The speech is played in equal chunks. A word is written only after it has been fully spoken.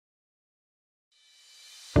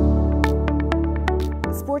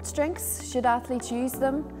Sports drinks, should athletes use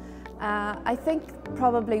them? I think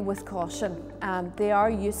probably with caution. They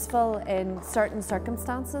are useful in certain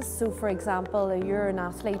circumstances. So for example, if you're an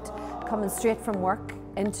athlete coming straight from work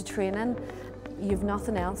into training, you've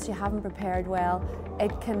nothing else, you haven't prepared well,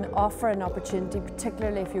 it can offer an opportunity,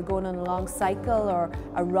 particularly if you're going on a long cycle or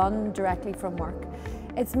a run directly from work.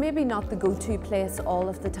 It's maybe not the go-to place all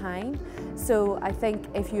of the time. So I think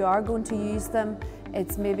if you are going to use them,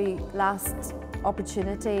 it's maybe last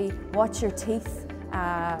opportunity. Watch your teeth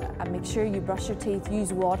and make sure you brush your teeth.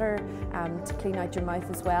 Use water to clean out your mouth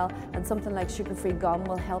as well. And something like sugar-free gum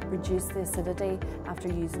will help reduce the acidity after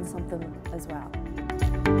using something as well.